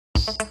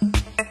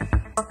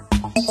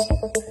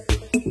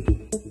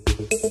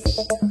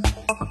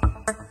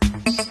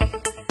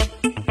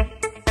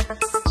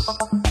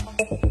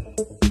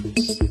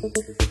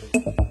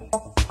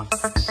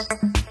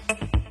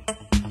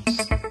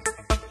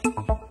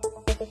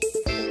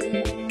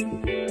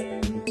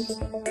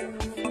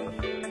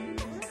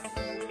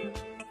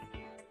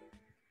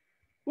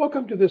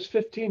Welcome to this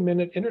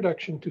 15-minute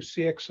introduction to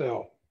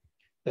CXL,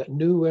 that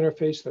new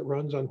interface that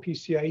runs on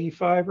PCIe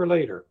 5 or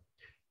later.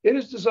 It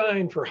is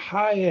designed for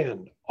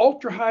high-end,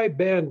 ultra-high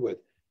bandwidth,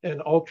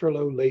 and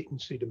ultra-low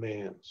latency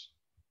demands.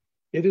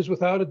 It is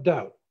without a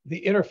doubt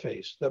the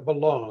interface that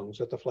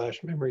belongs at the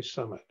Flash Memory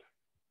Summit.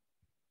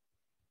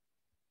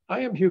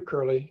 I am Hugh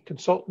Curley,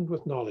 consultant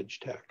with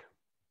Knowledge Tech,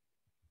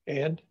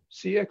 and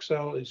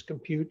CXL is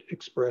Compute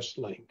Express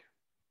Link.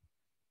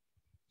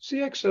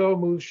 CXL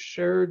moves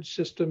shared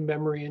system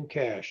memory and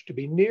cache to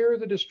be near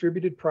the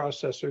distributed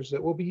processors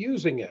that will be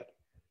using it,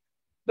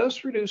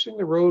 thus reducing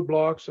the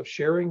roadblocks of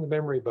sharing the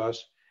memory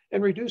bus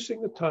and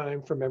reducing the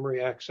time for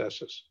memory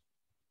accesses.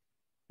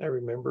 I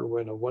remember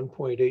when a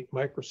 1.8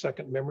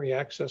 microsecond memory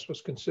access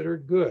was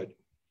considered good.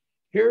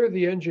 Here,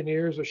 the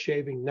engineers are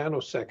shaving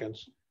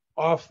nanoseconds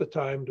off the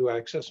time to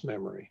access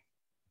memory.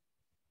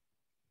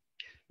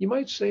 You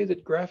might say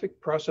that graphic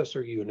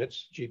processor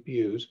units,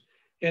 GPUs,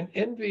 and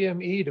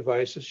NVMe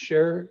devices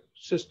share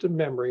system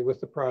memory with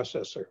the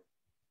processor.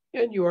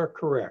 And you are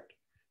correct.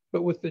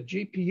 But with the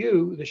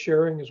GPU, the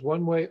sharing is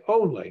one way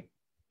only,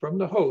 from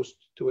the host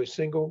to a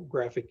single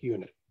graphic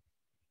unit.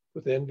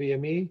 With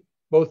NVMe,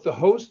 both the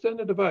host and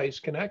the device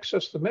can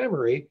access the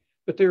memory,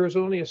 but there is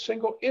only a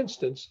single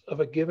instance of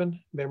a given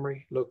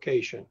memory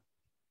location.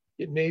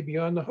 It may be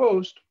on the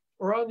host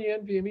or on the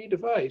NVMe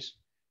device,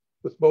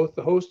 with both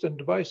the host and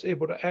device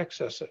able to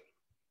access it.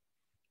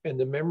 And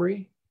the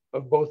memory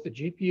of both the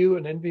GPU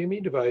and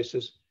NVMe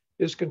devices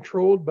is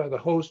controlled by the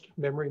host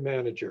memory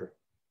manager,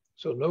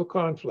 so no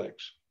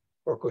conflicts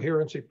or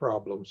coherency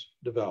problems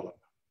develop.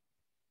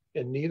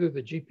 And neither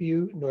the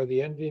GPU nor the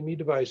NVMe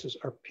devices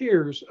are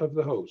peers of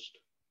the host.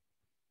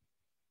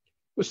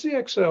 With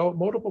CXL,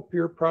 multiple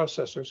peer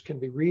processors can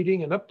be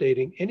reading and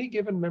updating any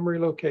given memory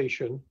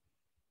location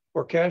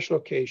or cache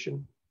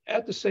location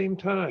at the same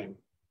time.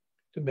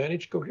 To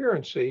manage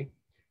coherency,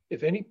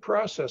 if any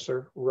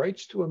processor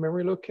writes to a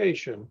memory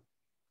location,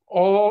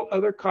 all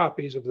other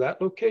copies of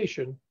that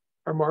location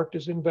are marked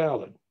as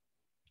invalid.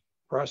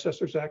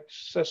 Processors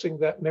accessing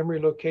that memory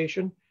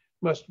location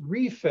must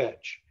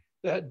refetch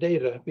that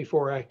data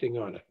before acting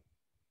on it.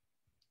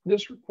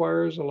 This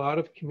requires a lot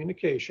of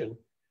communication,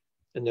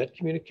 and that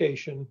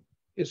communication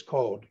is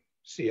called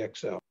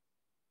CXL.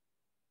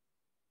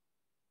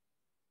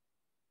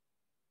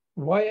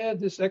 Why add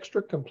this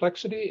extra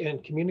complexity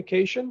and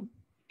communication?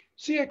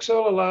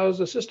 CXL allows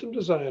the system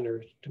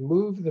designer to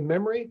move the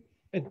memory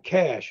and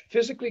cache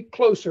physically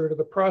closer to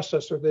the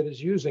processor that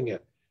is using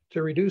it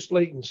to reduce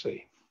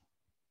latency.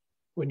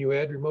 When you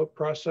add remote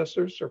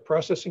processors or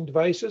processing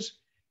devices,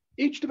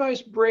 each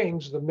device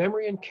brings the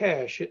memory and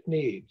cache it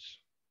needs.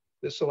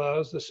 This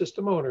allows the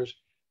system owners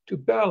to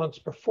balance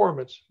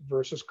performance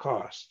versus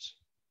costs.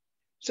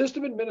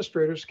 System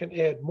administrators can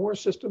add more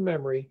system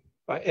memory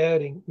by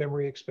adding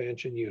memory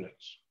expansion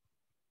units.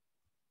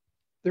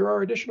 There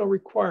are additional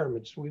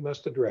requirements we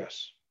must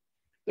address.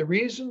 The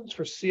reasons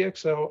for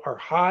CXL are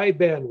high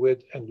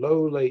bandwidth and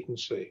low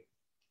latency.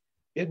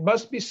 It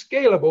must be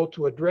scalable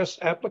to address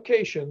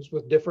applications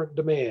with different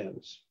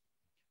demands.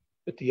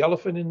 But the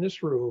elephant in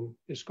this room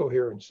is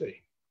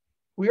coherency.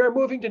 We are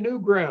moving to new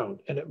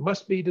ground, and it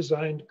must be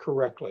designed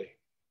correctly.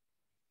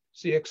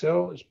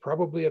 CXL is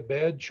probably a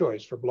bad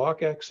choice for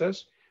block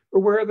access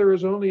or where there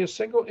is only a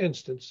single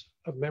instance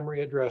of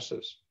memory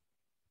addresses.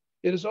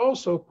 It is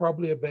also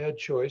probably a bad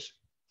choice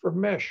for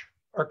mesh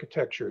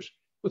architectures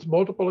with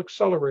multiple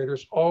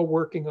accelerators all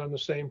working on the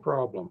same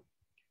problem.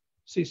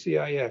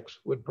 CCIX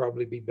would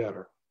probably be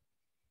better.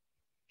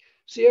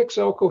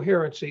 CXL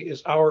coherency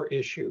is our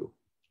issue.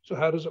 So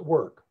how does it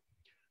work?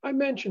 I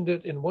mentioned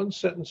it in one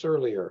sentence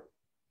earlier,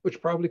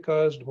 which probably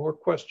caused more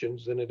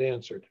questions than it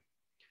answered.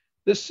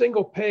 This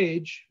single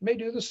page may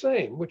do the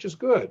same, which is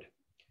good.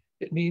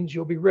 It means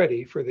you'll be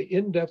ready for the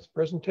in-depth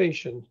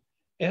presentation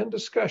and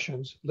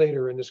discussions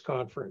later in this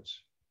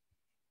conference.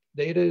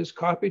 Data is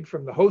copied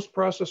from the host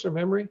processor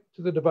memory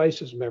to the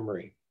device's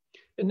memory.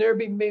 And there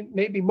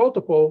may be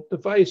multiple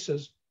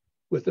devices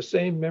with the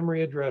same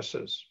memory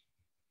addresses.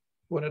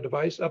 When a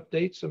device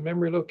updates a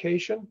memory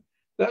location,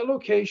 that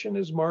location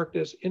is marked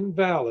as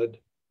invalid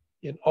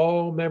in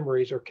all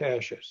memories or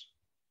caches.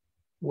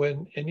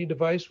 When any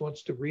device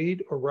wants to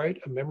read or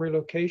write a memory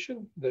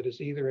location that is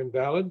either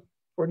invalid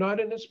or not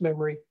in its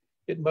memory,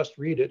 it must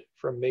read it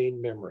from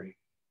main memory.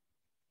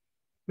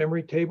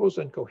 Memory tables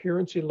and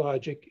coherency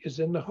logic is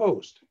in the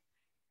host.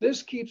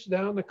 This keeps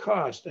down the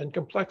cost and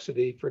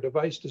complexity for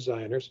device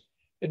designers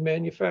and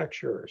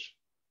manufacturers.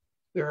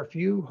 There are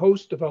few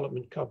host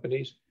development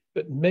companies,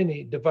 but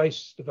many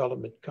device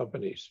development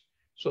companies.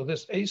 So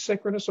this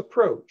asynchronous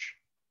approach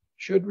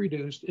should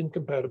reduce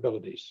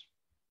incompatibilities.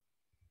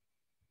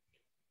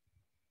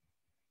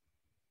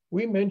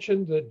 We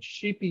mentioned the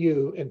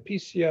GPU and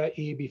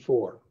PCIe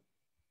before.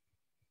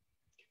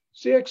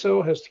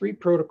 CXL has three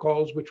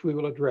protocols which we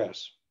will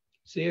address.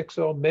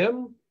 CXL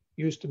MEM,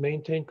 used to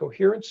maintain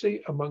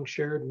coherency among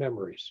shared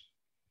memories.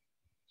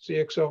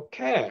 CXL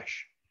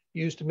cache,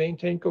 used to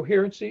maintain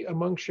coherency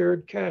among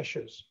shared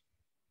caches.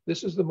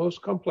 This is the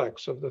most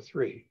complex of the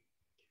three.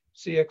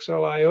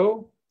 CXL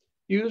IO,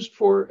 used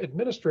for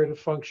administrative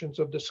functions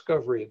of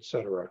discovery,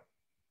 etc.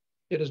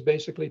 It is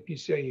basically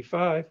PCIe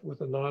 5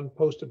 with a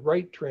non-posted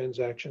write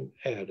transaction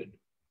added.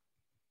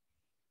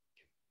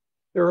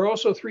 There are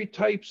also three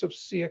types of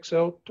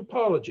CXL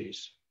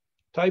topologies.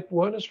 Type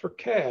 1 is for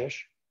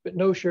cache, but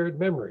no shared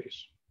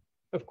memories.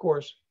 Of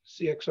course,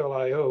 CXL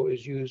IO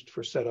is used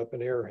for setup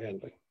and error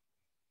handling.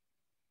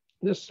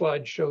 This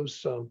slide shows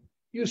some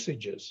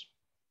usages.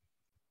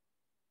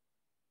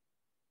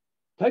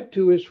 Type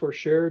 2 is for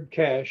shared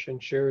cache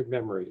and shared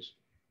memories.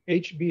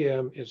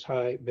 HBM is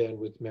high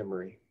bandwidth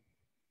memory.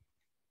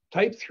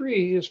 Type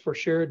 3 is for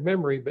shared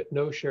memory but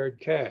no shared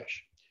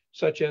cache,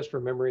 such as for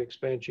memory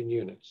expansion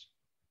units.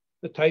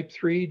 The Type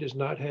 3 does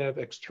not have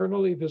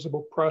externally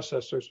visible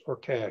processors or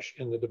cache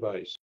in the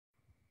device.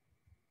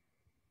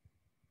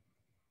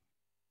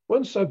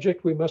 One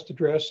subject we must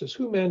address is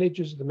who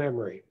manages the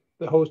memory,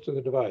 the host of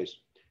the device,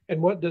 and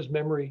what does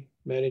memory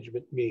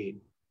management mean?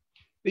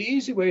 The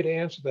easy way to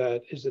answer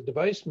that is that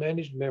device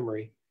managed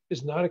memory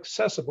is not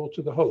accessible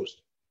to the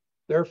host.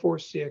 Therefore,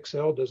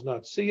 CXL does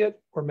not see it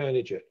or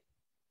manage it.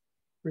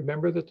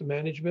 Remember that the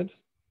management,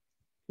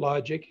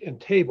 logic,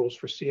 and tables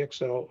for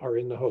CXL are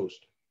in the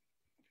host.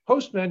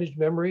 Host managed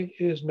memory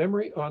is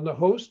memory on the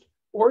host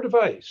or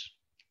device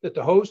that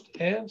the host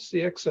and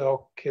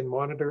CXL can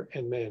monitor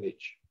and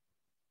manage.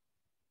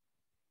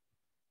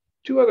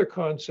 Two other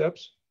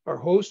concepts are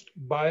host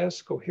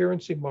bias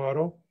coherency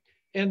model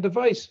and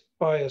device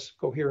bias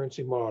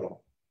coherency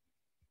model.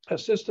 A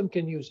system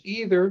can use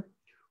either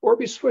or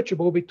be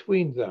switchable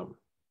between them,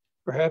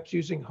 perhaps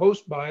using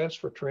host bias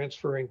for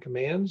transferring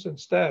commands and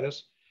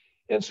status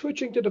and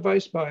switching to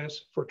device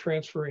bias for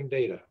transferring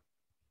data.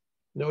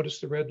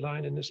 Notice the red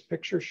line in this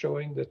picture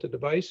showing that the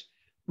device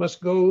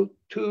must go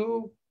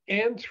to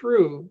and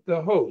through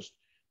the host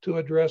to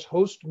address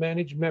host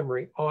managed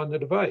memory on the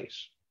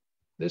device.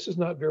 This is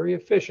not very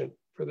efficient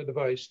for the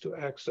device to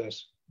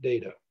access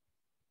data.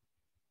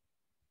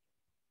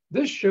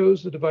 This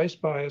shows the device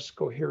bias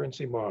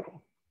coherency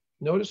model.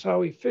 Notice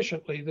how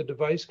efficiently the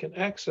device can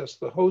access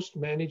the host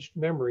managed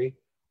memory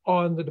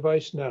on the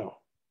device now.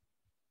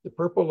 The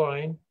purple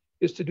line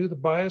is to do the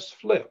bias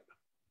flip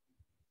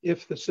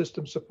if the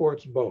system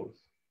supports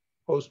both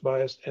host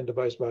bias and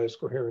device bias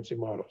coherency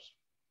models.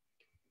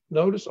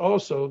 Notice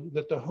also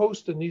that the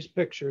host in these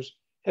pictures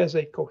has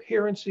a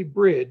coherency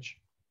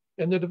bridge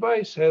and the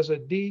device has a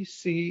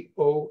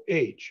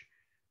DCOH,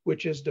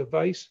 which is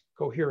device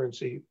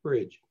coherency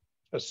bridge,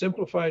 a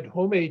simplified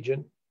home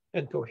agent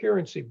and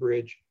coherency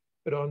bridge,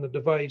 but on the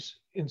device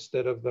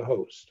instead of the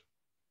host.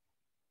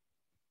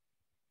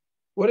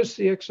 What is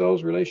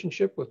CXL's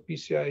relationship with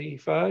PCIe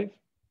 5?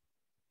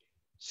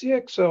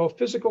 CXL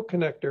physical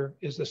connector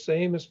is the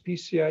same as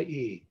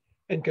PCIe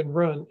and can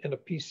run in a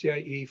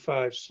PCIe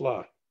 5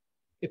 slot.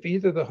 If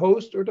either the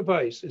host or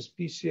device is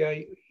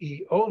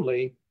PCIe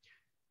only,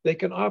 they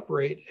can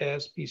operate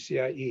as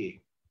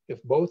PCIe.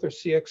 If both are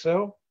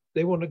CXL,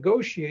 they will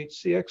negotiate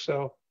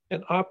CXL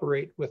and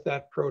operate with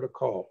that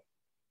protocol.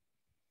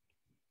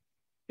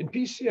 In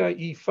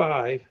PCIe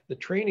 5, the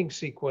training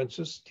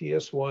sequences,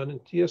 TS1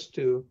 and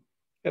TS2,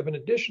 have an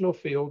additional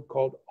field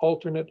called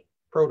alternate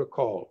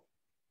protocol.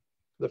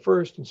 The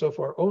first and so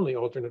far only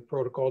alternate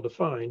protocol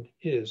defined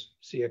is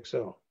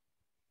CXL.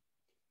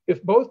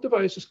 If both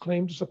devices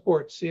claim to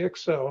support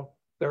CXL,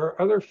 there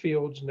are other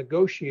fields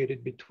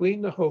negotiated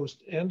between the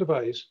host and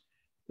device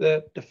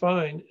that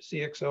define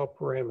CXL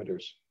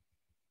parameters.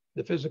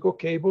 The physical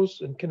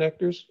cables and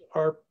connectors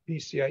are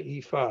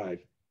PCIe 5.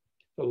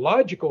 The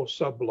logical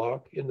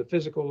subblock in the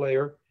physical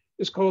layer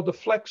is called the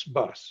flex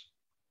bus,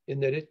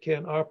 in that it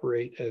can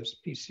operate as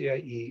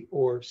PCIe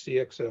or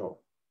CXL.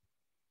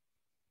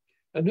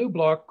 A new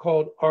block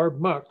called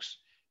arbmux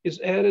is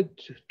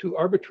added to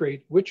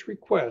arbitrate which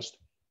request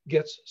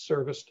gets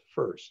serviced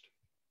first.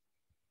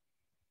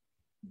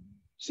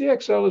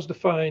 CXL is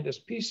defined as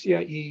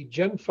PCIe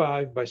Gen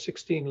 5 by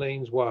 16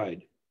 lanes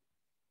wide.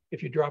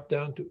 If you drop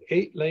down to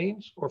 8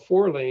 lanes or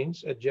 4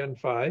 lanes at Gen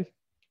 5,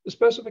 the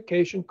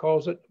specification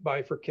calls it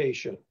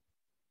bifurcation.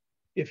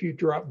 If you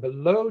drop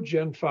below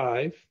Gen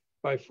 5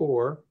 by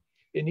 4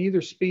 in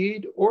either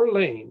speed or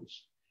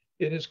lanes,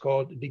 it is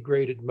called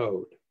degraded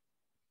mode.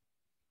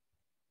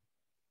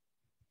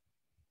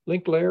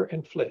 Link layer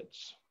and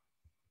flits.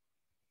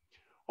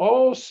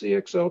 All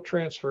CXL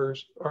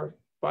transfers are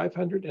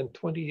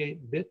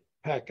 528-bit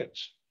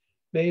packets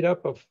made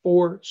up of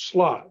 4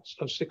 slots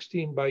of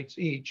 16 bytes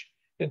each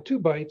and 2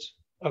 bytes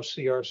of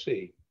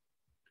CRC.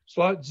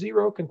 Slot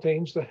 0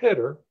 contains the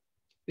header.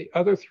 The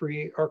other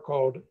 3 are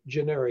called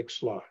generic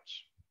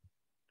slots.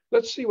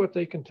 Let's see what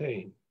they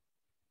contain.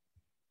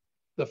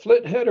 The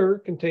flit header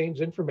contains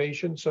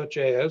information such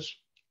as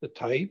the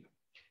type.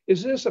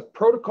 Is this a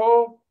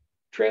protocol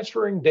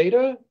transferring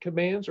data,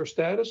 commands, or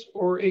status,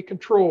 or a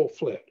control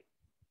flit.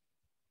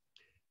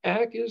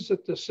 ACK is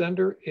that the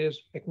sender is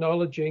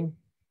acknowledging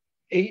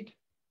 8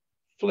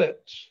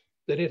 flits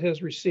that it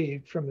has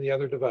received from the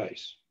other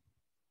device.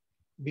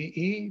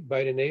 BE,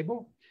 byte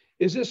enable,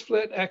 is this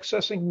flit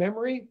accessing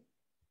memory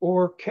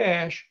or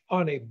cache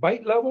on a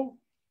byte level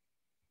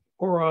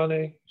or on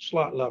a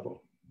slot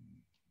level?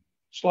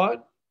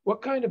 Slot,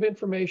 what kind of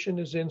information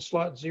is in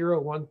slot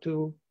 0, 1,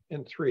 2,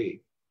 and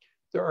 3?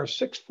 There are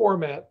 6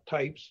 format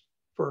types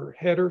for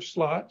header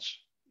slots,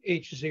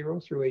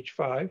 H0 through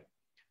H5,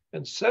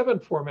 and 7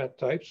 format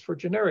types for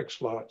generic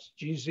slots,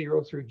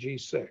 G0 through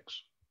G6.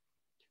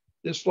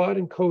 This slot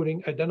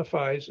encoding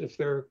identifies if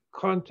their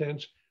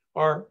contents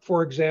are,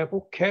 for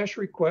example, cache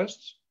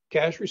requests,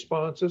 cache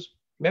responses,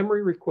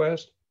 memory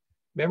request,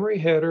 memory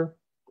header,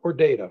 or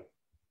data.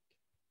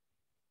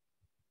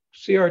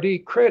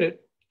 CRD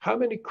credit, how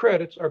many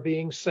credits are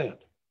being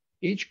sent?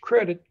 Each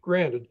credit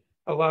granted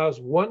allows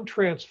 1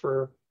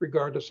 transfer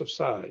regardless of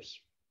size.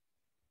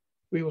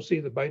 We will see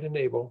the byte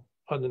enable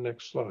on the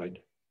next slide.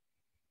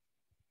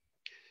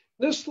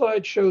 This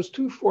slide shows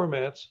 2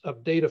 formats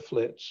of data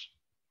flits.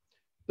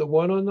 The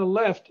one on the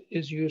left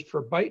is used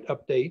for byte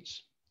updates,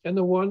 and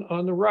the one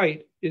on the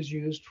right is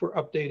used for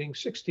updating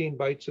 16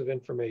 bytes of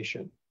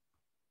information.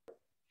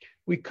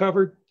 We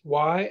covered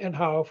why and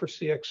how for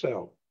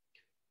CXL,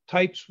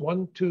 types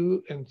 1,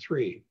 2, and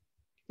 3.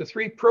 The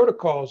 3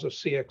 protocols of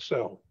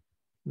CXL,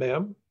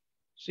 MEM,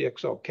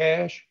 CXL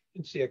cache,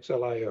 and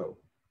CXL IO.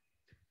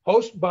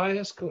 Host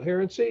bias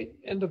coherency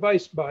and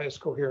device bias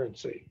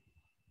coherency.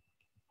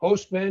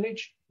 Host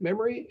managed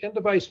memory and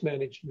device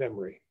managed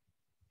memory.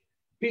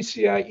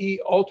 PCIe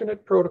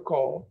alternate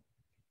protocol,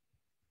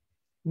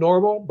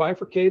 normal,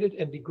 bifurcated,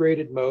 and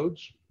degraded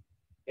modes,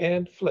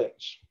 and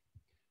flits.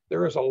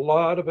 There is a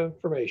lot of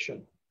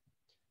information.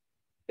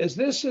 As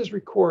this is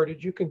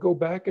recorded, you can go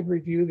back and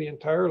review the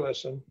entire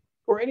lesson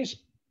or any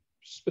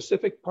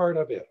specific part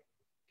of it.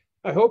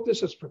 I hope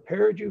this has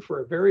prepared you for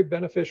a very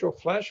beneficial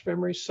Flash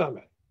Memory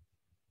Summit.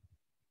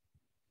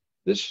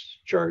 This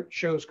chart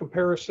shows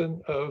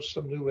comparison of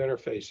some new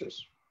interfaces.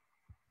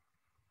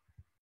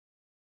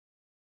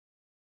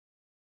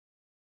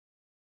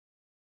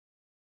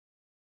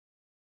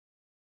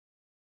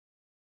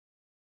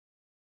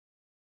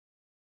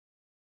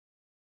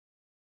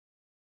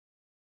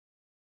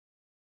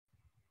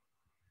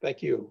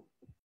 Thank you.